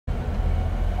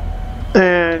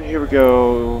And here we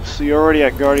go. So you're already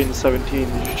at Guardian 17.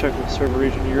 Did you check what server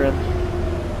region you're in?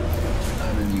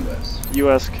 I'm in US.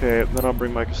 US, okay. Then I'll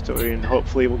bring my custodian.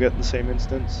 Hopefully we'll get in the same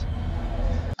instance.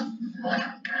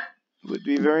 Would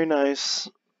be very nice.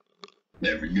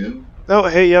 There we go. Oh,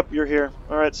 hey, yep, you're here.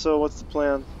 Alright, so what's the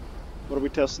plan? What are we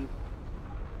testing?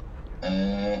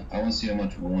 I want to see how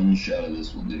much one shot of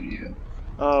this will do to you.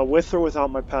 With or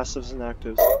without my passives and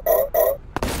actives?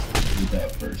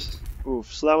 Without first.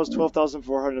 Oof, so that was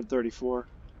 12,434.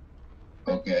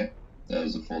 Okay, that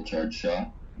was a full charge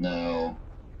shot. Now,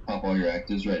 pop all your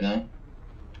actives right now.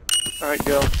 Alright,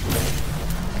 go.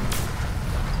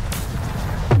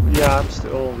 Yeah, I'm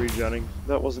still regenning.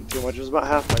 That wasn't too much. It was about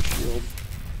half my shield.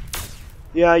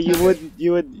 Yeah, you would,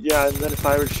 yeah, and then if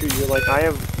I were to shoot you, like, I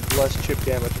have less chip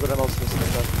damage, but I'm also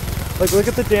stuck. Like, look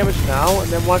at the damage now,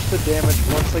 and then watch the damage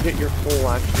once I get your hull,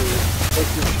 actually. Like,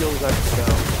 your shield is actually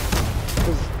down.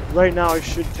 Because right now I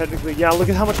should technically, yeah, look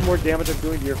at how much more damage I'm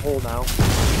doing to your hull now.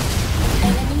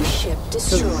 Enemy ship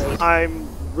destroyed. I'm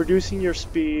reducing your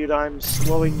speed, I'm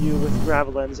slowing you with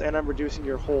Gravelins, and I'm reducing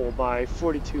your hull by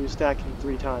 42, stacking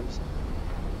 3 times.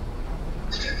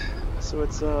 So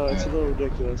it's a little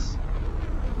ridiculous.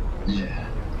 Yeah.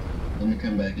 Let me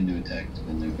come back and do a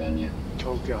tactical nuke on you.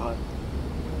 Oh god.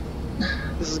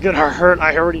 This is gonna hurt,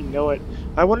 I already know it.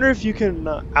 I wonder if you can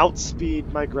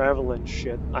outspeed my Gravelin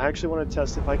shit. I actually want to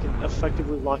test if I can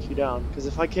effectively lock you down, because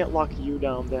if I can't lock you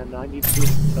down, then I need to do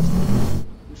some testing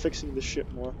and fixing the ship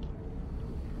more.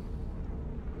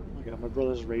 Oh my god, my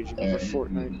brother's raging over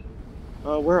Fortnite.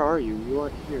 Where are you? You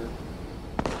aren't here.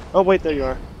 Oh wait, there you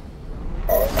are.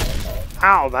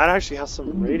 Ow, that actually has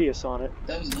some radius on it.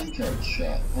 That was an uncharged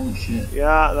shot. Holy shit.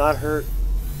 Yeah, that hurt.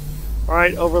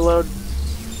 Alright, overload.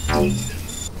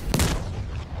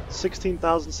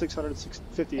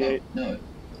 16,658. Oh, no.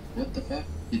 What the fuck?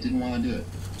 You didn't want to do it.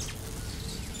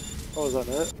 Oh, is that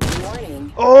it?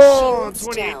 Warning. Oh, Shields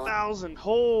 28,000.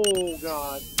 Oh,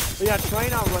 God. But yeah, try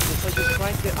and outrun this. Like, just try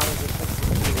and get out of this.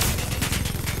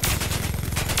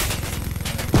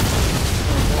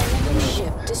 Enemy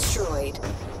ship destroyed.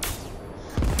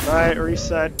 Alright,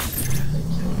 reset.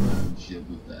 Shit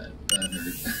with that. That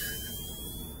hurt.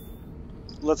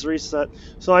 Let's reset.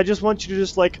 So I just want you to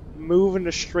just, like, move in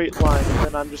a straight line, and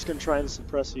then I'm just gonna try and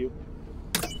suppress you.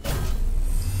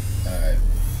 Alright.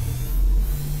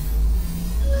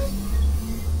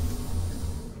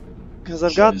 Because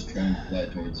I've got... Just trying to fly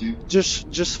towards you?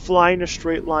 Just fly in a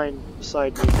straight line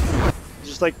beside me.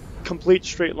 Just, like, complete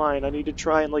straight line. I need to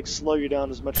try and, like, slow you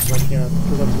down as much as I can,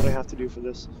 because that's what I have to do for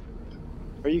this.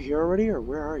 Are you here already, or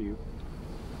where are you?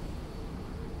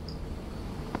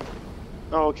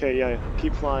 Oh, okay, yeah,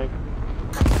 keep flying.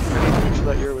 I need to make sure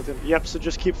that you're within. Yep, so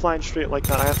just keep flying straight like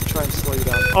that. I have to try and slow you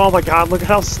down. Oh my god, look at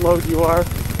how slowed you are.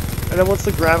 And then once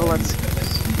the Gravelins...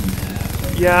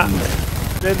 Yeah.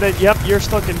 Then, yep, you're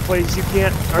stuck in place. You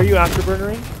can't... Are you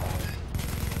afterburnering?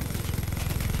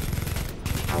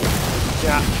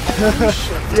 Yeah.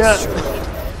 Yeah.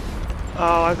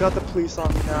 Oh, I've got the police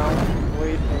on me now.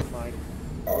 Wait, never mind.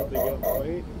 Where'd they go?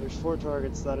 Wait, there's 4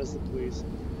 targets. That is the police.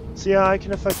 So yeah, I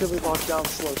can effectively lock down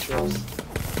slow ships.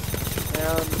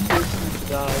 And the police need to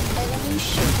die. Enemy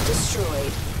ship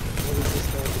destroyed. What is this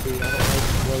going to be? I don't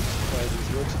like rogue surprises.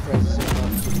 Rogue surprises are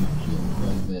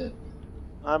not.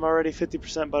 I'm already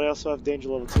 50%, but I also have danger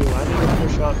level 2. I need to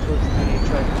push out towards the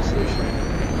tracking station.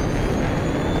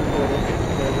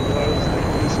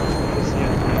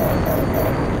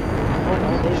 Oh no,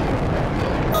 there's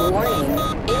one. Warning.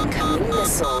 Incoming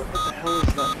missile. What the hell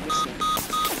is that missile?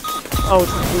 Oh,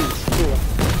 it's the police. Cool.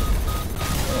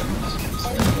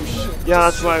 Yeah,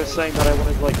 that's why I was saying that I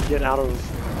wanted to, like, get out of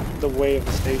the way of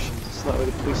the station, so that way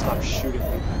the police stop shooting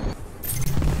me.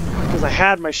 Because I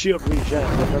had my shield regen,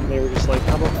 but then they were just like,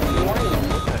 how about the...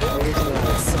 What the hell is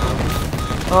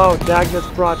that? Oh,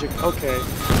 Dagneth Project, okay.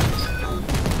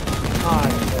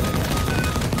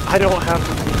 I don't have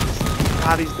the police.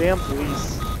 Ah, these damn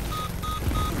police.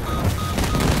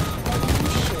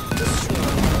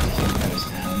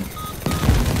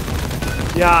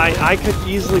 Yeah, I could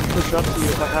easily push up to you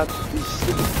if I had these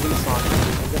stupid police on me.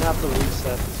 I'm gonna have to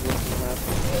reset, is what's gonna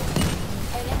happen.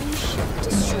 Enemy ship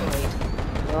destroyed.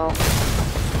 No.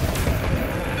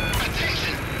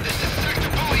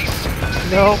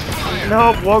 No,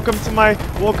 no, welcome to my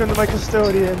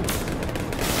custodian.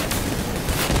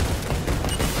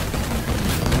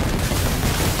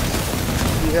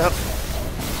 Yep.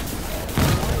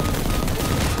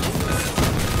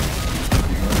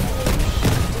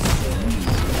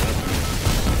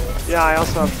 Yeah, I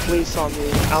also have police on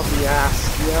me out the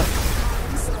ass. Yep.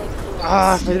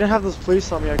 Ah, if I didn't have those police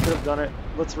on me, I could have done it.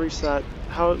 Let's reset.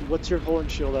 What's your hull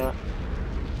and shield at?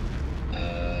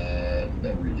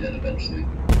 they'll regen eventually.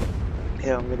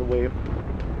 Yeah, I'm gonna wait.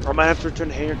 I might have to return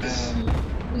to hangar because...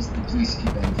 Does the police keep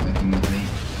on fighting with me?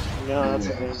 No, that's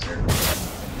Way, okay. officer.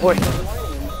 Wait. Warning.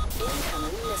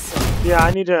 Incoming missile. Yeah,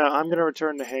 I'm gonna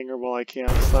return to hangar while I can,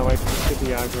 so that way I can just get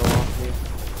the aggro off me.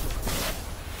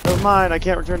 Never mind, I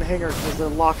can't return to hangar because they're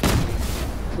locking me.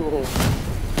 Cool.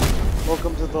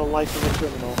 Welcome to the life of a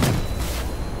criminal.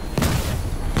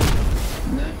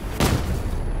 No.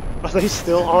 Are they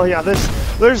still? Oh yeah,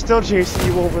 they're still chasing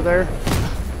you over there.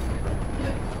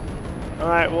 Yeah.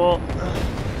 Alright, well...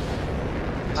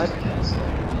 Just cancel the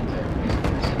entire police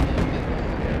force and then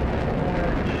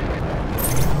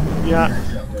get Yeah.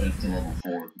 Got right up to level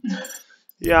 4.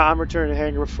 Yeah, I'm returning to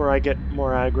hangar before I get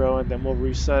more aggro, and then we'll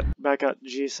reset back at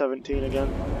G17 again.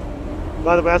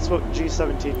 By the way, that's what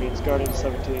G17 means, Guardian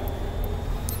 17.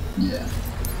 Yeah.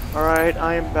 Alright,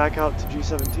 I am back out to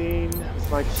G17 with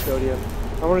my custodian.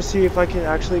 I want to see if I can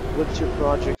actually blitz your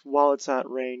project while it's at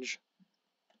range.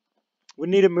 We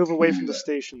need to move away from the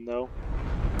station, though.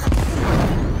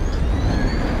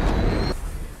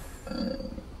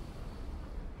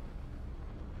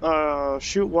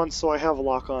 Shoot once so I have a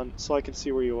lock on, so I can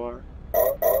see where you are.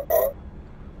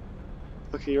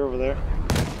 Okay, you're over there.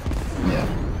 Yeah.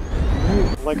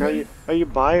 Like, are you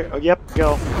by? Oh, yep,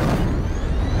 go.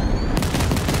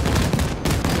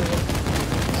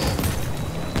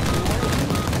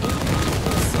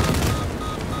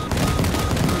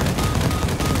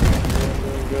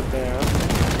 Doing good there.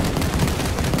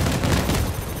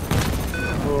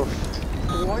 Oof.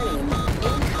 Warning.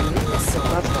 Incoming missile.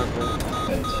 That's not good.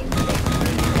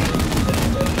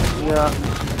 Yeah.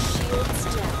 Shields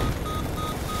down.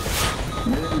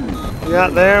 Yeah,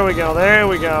 there we go, there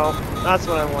we go. That's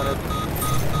what I wanted.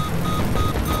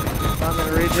 I'm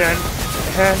gonna regen.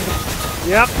 And,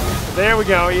 yep, there we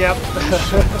go, yep.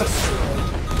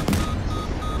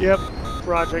 Yep,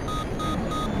 project.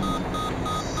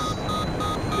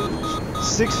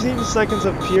 16 seconds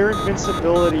of pure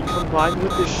invincibility combined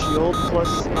with the shield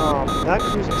plus, that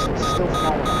cruise missile is still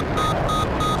falling.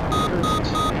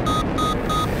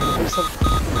 There's some...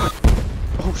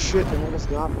 Oh shit, they almost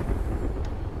got me.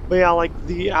 But yeah, like,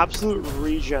 the absolute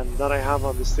regen that I have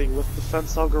on this thing with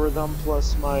defense algorithm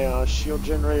plus my shield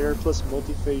generator plus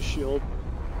multi-phase shield.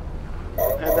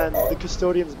 And then the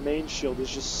custodian's main shield is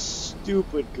just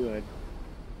stupid good.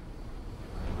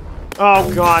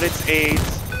 Oh god, it's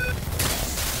AIDS.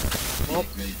 Well,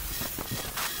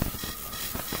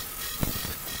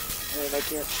 and I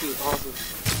can't shoot, awesome.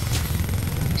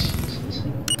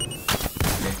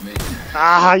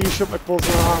 Ah, you shot my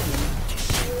pulsar off.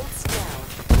 Shields down.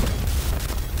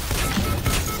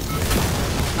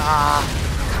 Ah,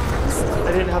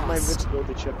 I didn't have my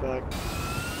invincibility chip back.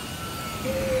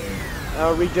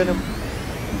 Regen him.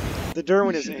 The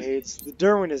Derwin is AIDS. The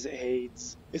Derwin is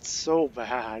AIDS. It's so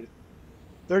bad.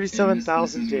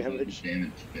 37,000 damage.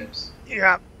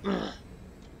 Yeah.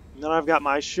 Then I've got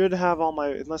my, I should have all my,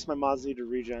 unless my mods need to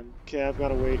regen. Okay, I've got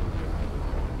to wait.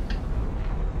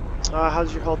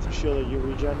 How's your health and shield? Are you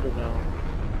regened or no?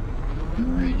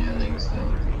 Regenning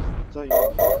still. Is that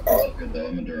you? It's good though,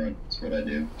 I'm endurance. That's what I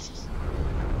do.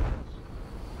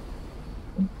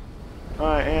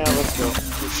 Alright, and let's go.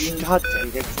 God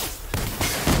dang it.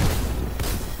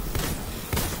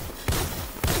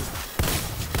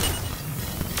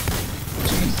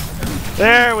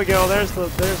 There we go. There's the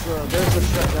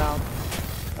shutdown.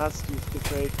 That's the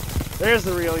fake. There's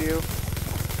the real you.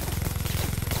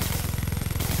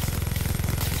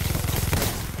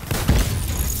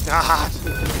 God,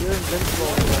 you're invincible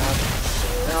for that.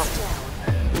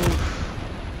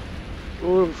 Oof.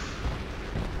 Oof.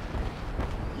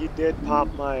 You did pop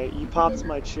you popped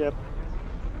my chip.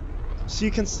 So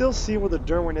you can still see where the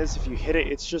Derwin is if you hit it.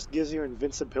 It just gives you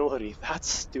invincibility. That's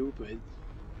stupid.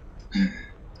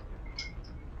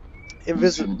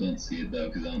 Most people don't see it though,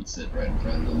 because I don't sit right in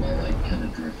front of them. I like kind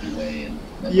of drift away and.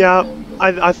 Yeah,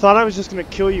 I thought I was just gonna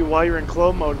kill you while you're in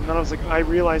clone mode, and then I was like, I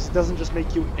realized it doesn't just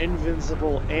make you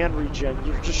invincible and regen.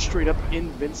 You're just straight up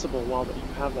invincible while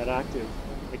you have that active.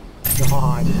 Like,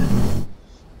 God.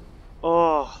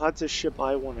 Oh, that's a ship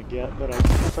I want to get, but I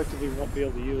effectively won't be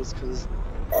able to use because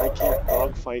I can't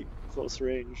dogfight close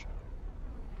range.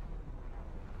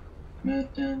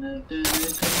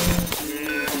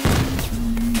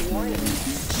 Warning.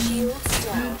 Shields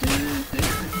down.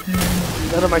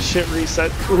 None of my shit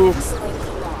reset. Oof.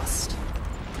 Link lost.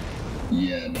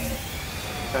 Yeah, no.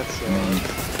 That's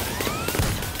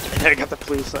I got the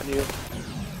police on you.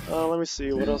 Let me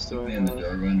see. What else do I have? Oh,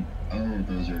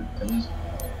 those are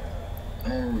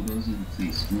the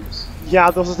police. Whoops.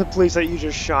 Yeah, those are the police that you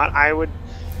just shot. I would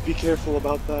be careful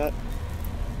about that.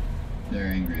 They're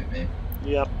angry at me.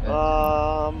 Yep.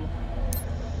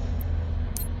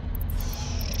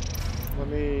 Let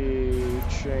me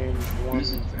change one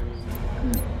thing.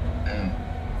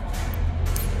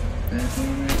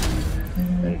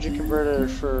 Energy converter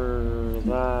for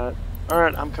that.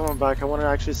 Alright, I'm coming back. I want to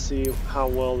actually see how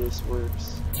well this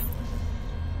works.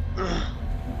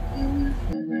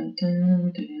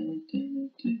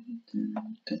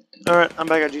 Alright, I'm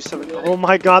back at G7. Oh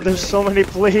my god, there's so many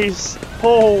plays!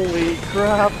 Holy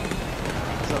crap!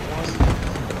 Is that one?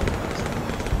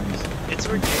 It's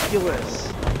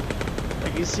ridiculous.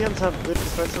 Like, you see them have good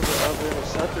defensive and other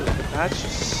interceptors, but that's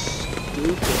just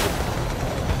stupid.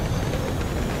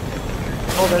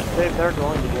 Oh, they're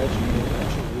going to get you.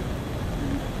 Actually.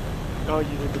 Oh,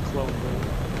 you did the clone thing.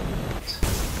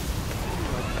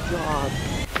 Oh my god.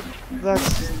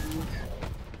 That's...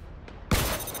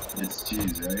 It's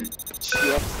cheese, right?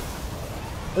 Yep.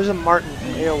 There's a Martin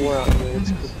from AO out here.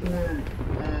 It's good.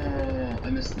 Oh, I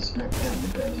missed the smoke. Oh,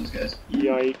 look at those guys.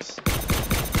 Yikes.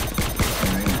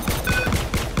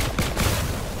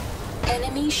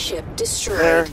 Enemy ship destroyed. There,